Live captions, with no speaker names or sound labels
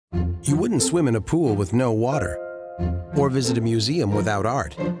You wouldn't swim in a pool with no water or visit a museum without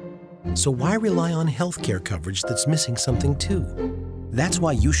art. So why rely on healthcare coverage that's missing something too? That's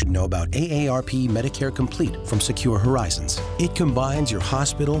why you should know about AARP Medicare Complete from Secure Horizons. It combines your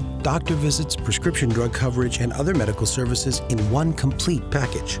hospital, doctor visits, prescription drug coverage, and other medical services in one complete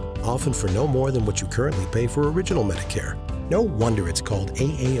package, often for no more than what you currently pay for original Medicare. No wonder it's called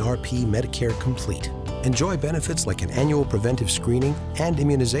AARP Medicare Complete. Enjoy benefits like an annual preventive screening and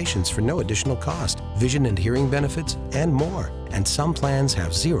immunizations for no additional cost, vision and hearing benefits, and more. And some plans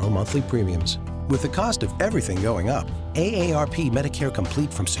have zero monthly premiums. With the cost of everything going up, AARP Medicare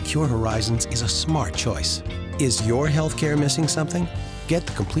Complete from Secure Horizons is a smart choice. Is your healthcare missing something? Get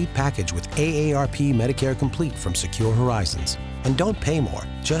the complete package with AARP Medicare Complete from Secure Horizons. And don't pay more,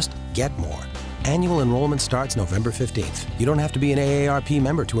 just get more. Annual enrollment starts November 15th. You don't have to be an AARP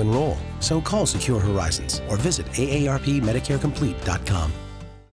member to enroll. So call Secure Horizons or visit aarpmedicarecomplete.com.